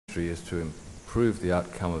is to improve the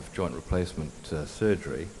outcome of joint replacement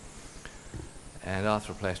surgery, and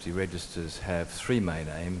arthroplasty registers have three main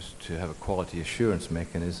aims: to have a quality assurance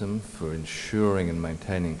mechanism for ensuring and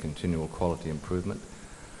maintaining continual quality improvement,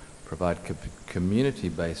 provide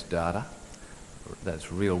community-based data,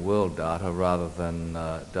 that's real-world data rather than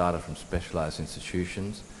data from specialised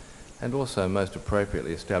institutions, and also, most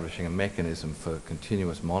appropriately, establishing a mechanism for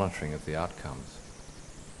continuous monitoring of the outcomes.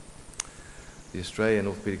 The Australian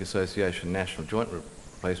Orthopaedic Association National Joint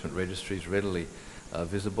Replacement Registry is readily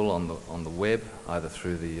visible on the web, either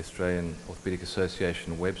through the Australian Orthopaedic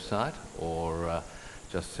Association website or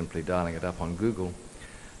just simply dialing it up on Google.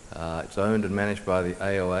 It's owned and managed by the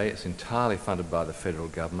AOA. It's entirely funded by the federal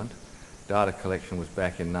government. Data collection was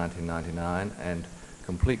back in 1999, and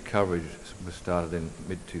complete coverage was started in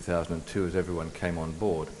mid-2002 as everyone came on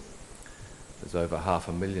board. There's over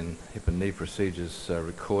 500,000 hip and knee procedures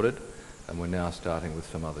recorded, and we're now starting with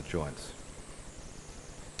some other joints.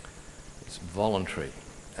 It's voluntary,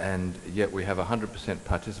 and yet we have 100%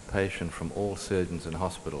 participation from all surgeons and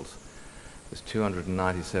hospitals. There's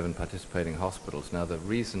 297 participating hospitals. Now, the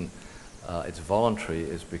reason it's voluntary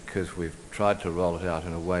is because we've tried to roll it out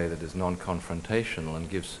in a way that is non-confrontational and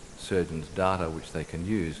gives surgeons data which they can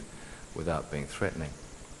use without being threatening.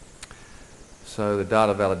 So the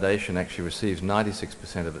data validation actually receives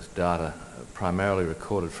 96% of its data primarily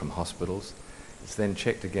recorded from hospitals. It's then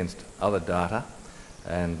checked against other data,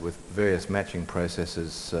 and with various matching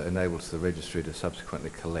processes enables the registry to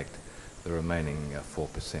subsequently collect the remaining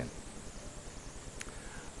 4%.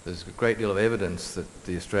 There's a great deal of evidence that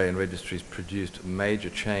the Australian registry's produced major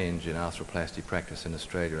change in arthroplasty practice in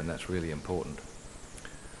Australia, and that's really important.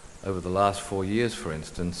 Over the last 4 years, for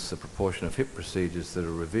instance, the proportion of hip procedures that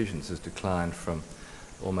are revisions has declined from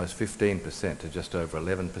almost 15% to just over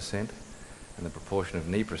 11%, and the proportion of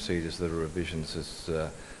knee procedures that are revisions has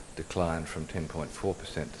declined from 10.4%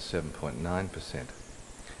 to 7.9%.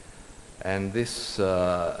 And this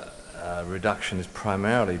reduction is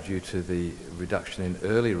primarily due to the reduction in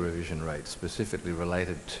early revision rates, specifically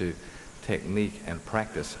related to technique and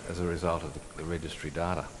practice as a result of the registry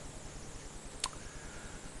data.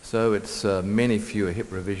 So it's many fewer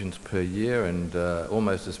hip revisions per year and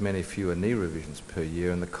almost as many fewer knee revisions per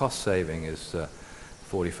year, and the cost saving is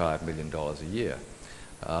 $45 million a year,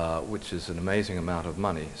 which is an amazing amount of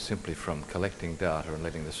money simply from collecting data and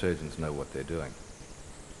letting the surgeons know what they're doing.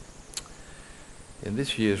 In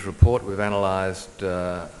this year's report, we've analysed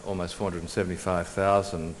almost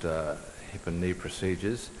 475,000 hip and knee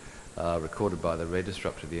procedures recorded by the register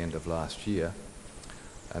up to the end of last year,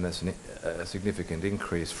 and that's a significant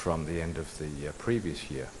increase from the end of the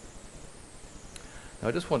previous year. Now,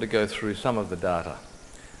 I just want to go through some of the data.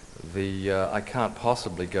 I can't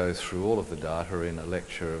possibly go through all of the data in a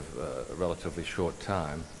lecture of a relatively short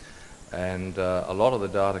time, and a lot of the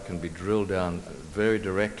data can be drilled down very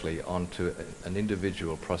directly onto an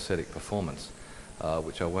individual prosthetic performance,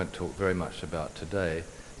 which I won't talk very much about today,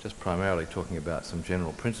 just primarily talking about some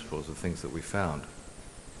general principles of things that we found.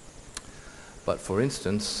 But for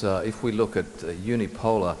instance, if we look at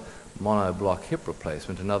unipolar monoblock hip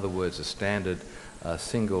replacement, in other words, a standard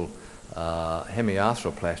single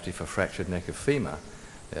hemiarthroplasty for fractured neck of femur,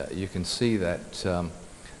 you can see that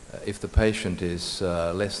if the patient is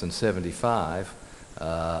less than 75,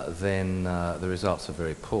 then the results are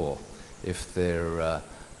very poor. If they're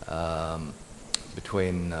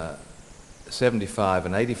between 75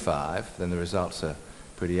 and 85, then the results are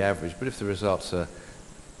pretty average. But if the results are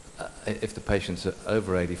if the patients are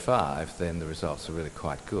over 85, then the results are really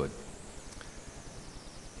quite good.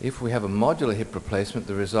 If we have a modular hip replacement,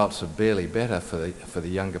 the results are barely better for the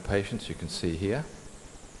younger patients, you can see here,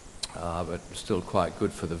 but still quite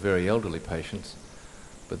good for the very elderly patients.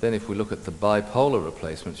 But then if we look at the bipolar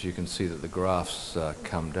replacements, you can see that the graphs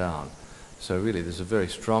come down. So really there's a very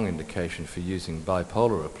strong indication for using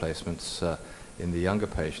bipolar replacements in the younger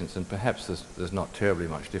patients, and perhaps there's not terribly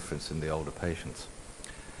much difference in the older patients.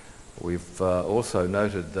 We've also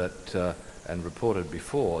noted that and reported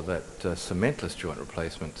before that cementless joint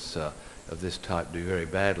replacements of this type do very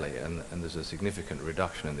badly, and there's a significant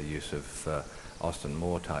reduction in the use of Austin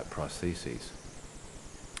Moore type prostheses.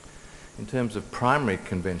 In terms of primary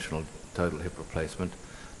conventional total hip replacement,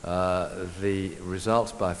 the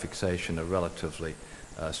results by fixation are relatively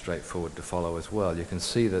straightforward to follow as well. You can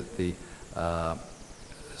see that the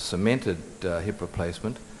cemented hip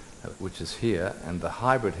replacement, which is here, and the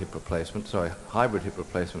hybrid hip replacement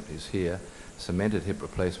is here, cemented hip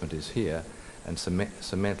replacement is here, and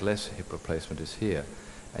cementless hip replacement is here.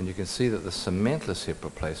 And you can see that the cementless hip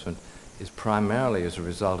replacement is primarily as a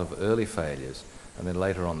result of early failures, and then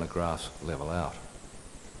later on the graphs level out.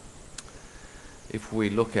 If we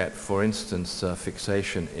look at, for instance,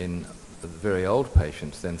 fixation in very old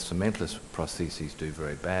patients, then cementless prostheses do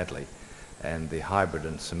very badly, and the hybrid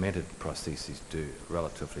and cemented prostheses do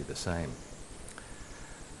relatively the same.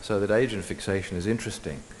 So that age and fixation is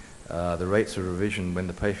interesting. The rates of revision when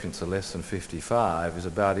the patients are less than 55 is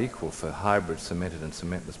about equal for hybrid cemented and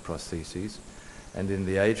cementless prostheses, and in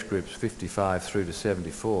the age groups 55 through to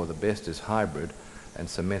 74, the best is hybrid and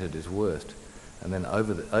cemented is worst. And then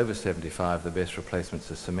over 75, the best replacements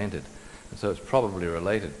are cemented. And so it's probably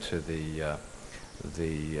related to the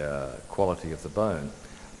quality of the bone,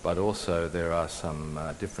 but also there are some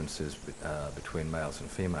differences between males and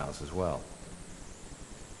females as well.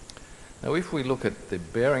 Now, if we look at the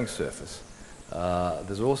bearing surface,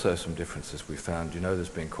 there's also some differences we found. You know, there's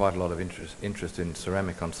been quite a lot of interest in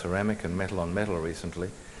ceramic on ceramic and metal on metal recently,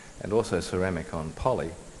 and also ceramic on poly.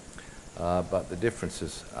 But the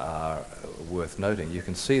differences are worth noting. You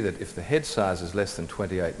can see that if the head size is less than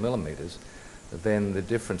 28 millimeters, then the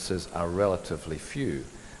differences are relatively few.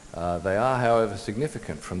 They are, however,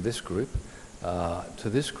 significant from this group to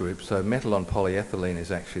this group. So metal on polyethylene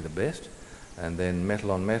is actually the best, and then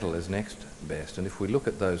metal on metal is next best. And if we look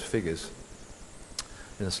at those figures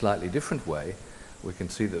in a slightly different way, we can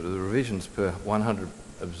see that the revisions per 100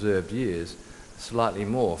 observed years, slightly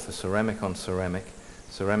more for ceramic on ceramic,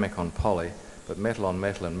 ceramic on poly, but metal on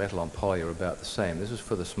metal and metal on poly are about the same. This is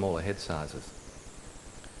for the smaller head sizes.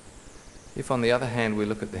 If, on the other hand, we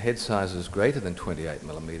look at the head sizes greater than 28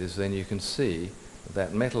 millimeters, then you can see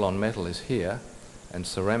that metal on metal is here and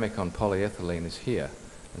ceramic on polyethylene is here.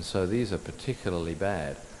 And so these are particularly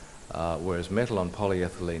bad, whereas metal on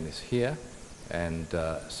polyethylene is here and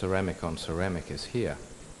ceramic on ceramic is here.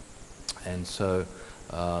 And so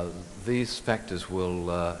these factors will,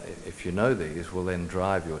 if you know these, will then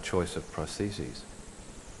drive your choice of prostheses.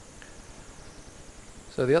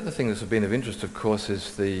 So the other thing that's been of interest, of course,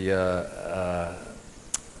 is the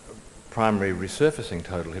primary resurfacing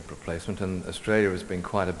total hip replacement, and Australia has been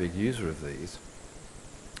quite a big user of these.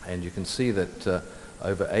 And you can see that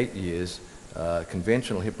over 8 years,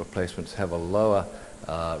 conventional hip replacements have a lower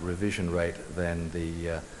revision rate than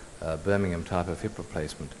the Birmingham type of hip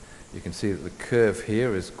replacement. You can see that the curve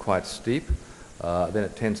here is quite steep, then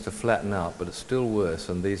it tends to flatten out, but it's still worse,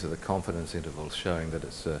 and these are the confidence intervals showing that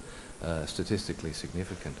it's statistically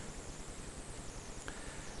significant.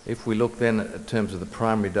 If we look then in terms of the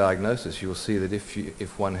primary diagnosis, you'll see that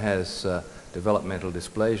if one has developmental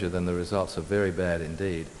dysplasia, then the results are very bad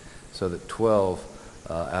indeed, so that 12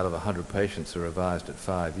 out of 100 patients are revised at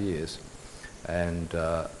 5 years, and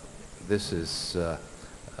this is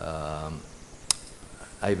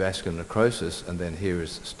avascular necrosis, and then here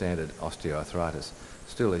is standard osteoarthritis.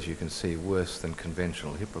 Still, as you can see, worse than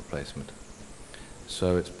conventional hip replacement.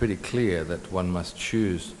 So it's pretty clear that one must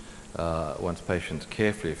choose one's patients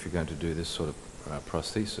carefully if you're going to do this sort of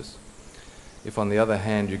prosthesis. If, on the other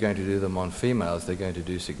hand, you're going to do them on females, they're going to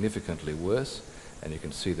do significantly worse, and you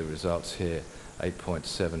can see the results here,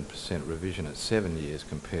 8.7% revision at 7 years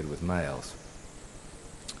compared with males.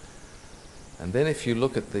 And then if you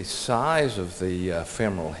look at the size of the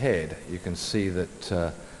femoral head, you can see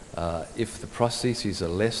that if the prostheses are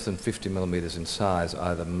less than 50 millimeters in size,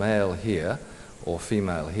 either male here or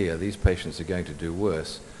female here, these patients are going to do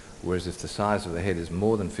worse, whereas if the size of the head is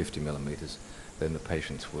more than 50 millimeters, then the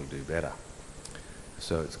patients will do better.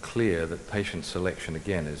 So it's clear that patient selection,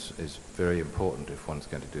 again, is very important if one's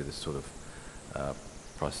going to do this sort of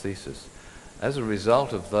prosthesis. As a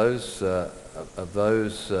result of those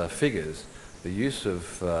figures, the use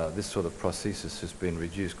of this sort of prosthesis has been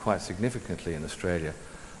reduced quite significantly in Australia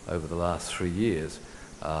over the last 3 years.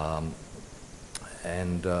 Although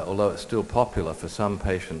it's still popular for some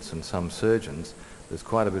patients and some surgeons, there's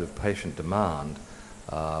quite a bit of patient demand,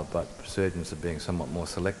 but surgeons are being somewhat more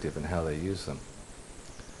selective in how they use them.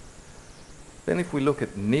 Then if we look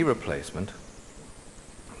at knee replacement,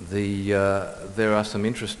 there are some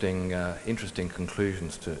interesting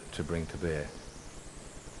conclusions to bring to bear.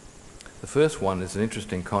 The first one is an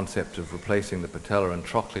interesting concept of replacing the patella and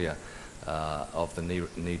trochlea of the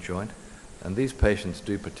knee joint, and these patients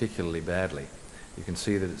do particularly badly. You can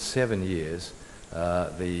see that at 7 years,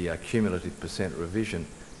 the cumulative percent revision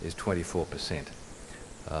is 24%.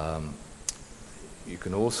 You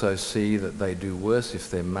can also see that they do worse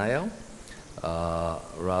if they're male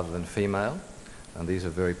rather than female, and these are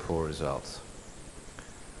very poor results.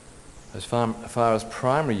 As far as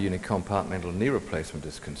primary unicompartmental knee replacement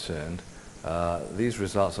is concerned, these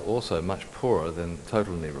results are also much poorer than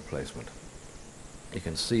total knee replacement. You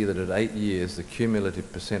can see that at 8 years, the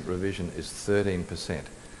cumulative percent revision is 13%,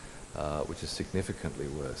 which is significantly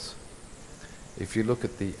worse. If you look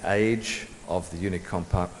at the age of the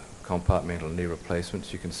unicompartmental knee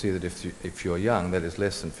replacements, you can see that if you're young, that is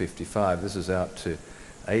less than 55, this is out to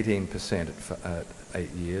 18% at 8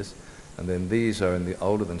 years, and then these are in the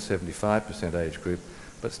older than 75% age group,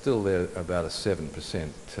 but still they're about a 7%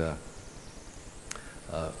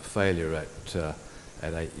 failure at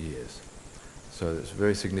 8 years. So it's a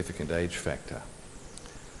very significant age factor.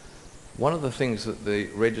 One of the things that the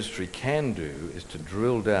registry can do is to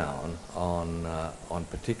drill down on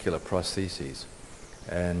particular prostheses.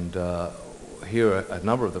 And here are a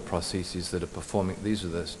number of the prostheses that are performing. These are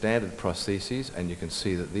the standard prostheses, and you can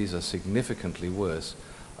see that these are significantly worse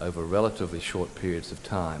over relatively short periods of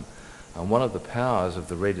time. And one of the powers of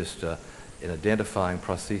the register in identifying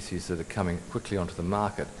prostheses that are coming quickly onto the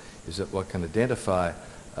market is that one can identify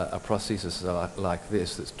a prosthesis like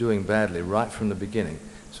this that's doing badly right from the beginning.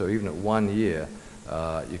 So even at 1 year,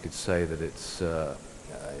 you could say that it's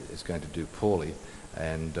going to do poorly,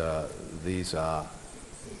 and these are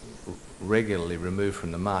regularly removed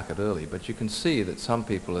from the market early. But you can see that some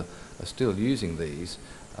people are still using these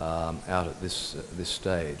out at this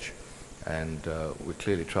stage, and we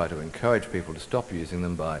clearly try to encourage people to stop using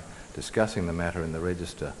them by discussing the matter in the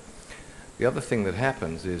register. The other thing that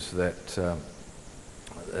happens is that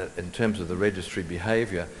in terms of the registry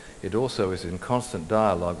behaviour, it also is in constant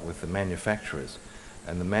dialogue with the manufacturers.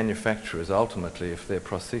 And the manufacturers ultimately, if their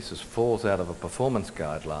prosthesis falls out of a performance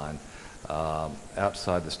guideline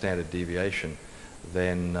outside the standard deviation,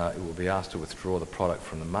 then it will be asked to withdraw the product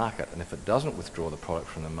from the market. And if it doesn't withdraw the product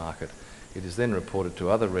from the market, it is then reported to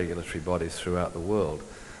other regulatory bodies throughout the world,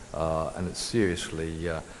 and it's seriously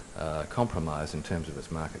compromised in terms of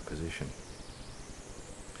its market position.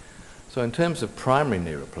 So in terms of primary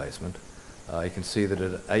knee replacement, you can see that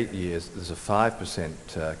at 8 years there's a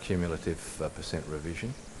 5% cumulative percent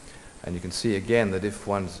revision. And you can see again that if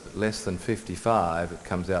one's less than 55, it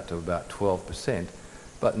comes out to about 12%.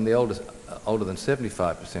 But in the older than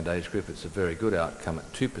 75% age group, it's a very good outcome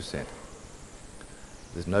at 2%.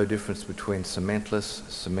 There's no difference between cementless,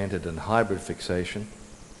 cemented and hybrid fixation.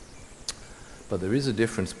 But there is a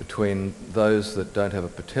difference between those that don't have a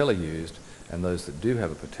patella used and those that do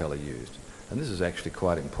have a patella used. And this is actually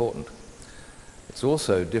quite important. It's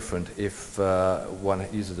also different if one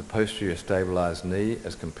uses a posterior stabilized knee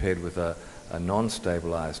as compared with a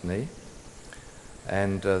non-stabilized knee.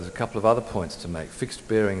 And there's a couple of other points to make. Fixed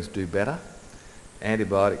bearings do better.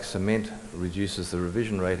 Antibiotic cement reduces the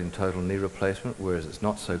revision rate in total knee replacement, whereas it's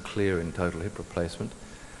not so clear in total hip replacement.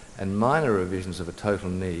 And minor revisions of a total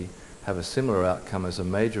knee have a similar outcome as a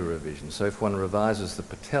major revision. So if one revises the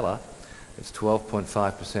patella, it's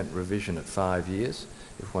 12.5% revision at 5 years.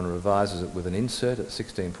 If one revises it with an insert, it's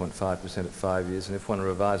 16.5% at 5 years. And if one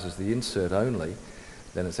revises the insert only,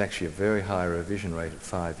 then it's actually a very high revision rate at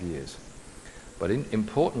 5 years. But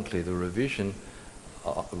importantly, the re-revision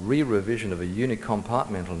of a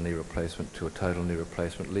unicompartmental knee replacement to a total knee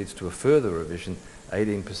replacement leads to a further revision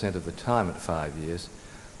 18% of the time at 5 years,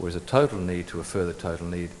 whereas a total knee to a further total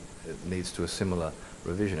knee leads to a similar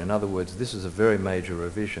revision. In other words, this is a very major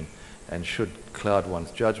revision and should cloud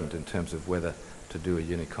one's judgment in terms of whether to do a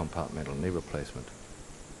unicompartmental knee replacement.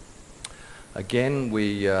 Again,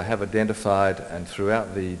 we have identified, and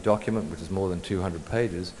throughout the document, which is more than 200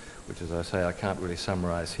 pages, which, as I say, I can't really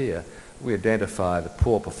summarize here, we identify the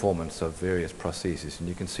poor performance of various prostheses. And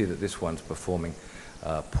you can see that this one's performing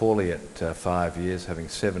poorly at 5 years, having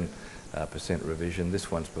 7% revision.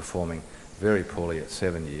 This one's performing very poorly at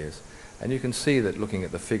 7 years. And you can see that looking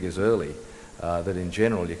at the figures early, that in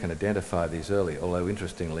general you can identify these early, although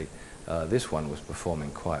interestingly, this one was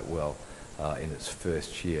performing quite well in its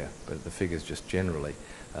first year, but the figures just generally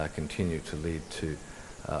continue to lead to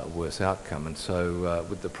worse outcome. And so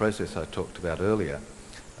with the process I talked about earlier,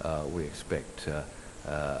 we expect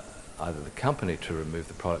either the company to remove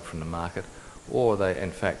the product from the market, or they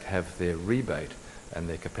in fact have their rebate and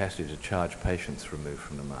their capacity to charge patients removed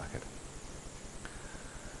from the market.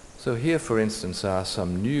 So here, for instance, are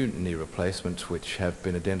some new knee replacements which have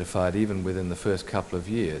been identified even within the first couple of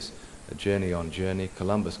years. The Journey on Journey,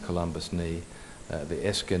 Columbus knee, the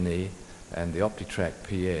ESCA knee, and the OptiTrack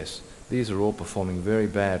PS. These are all performing very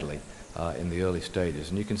badly in the early stages,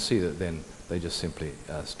 and you can see that then they just simply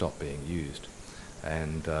stop being used.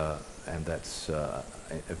 And that's a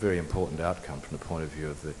very important outcome from the point of view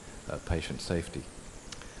of the patient safety.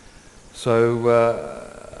 So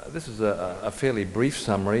this is a fairly brief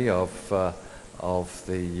summary of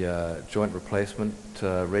the joint replacement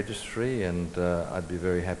registry, and I'd be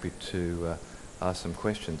very happy to ask some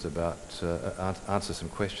questions about, answer some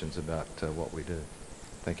questions about what we do.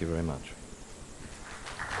 Thank you very much.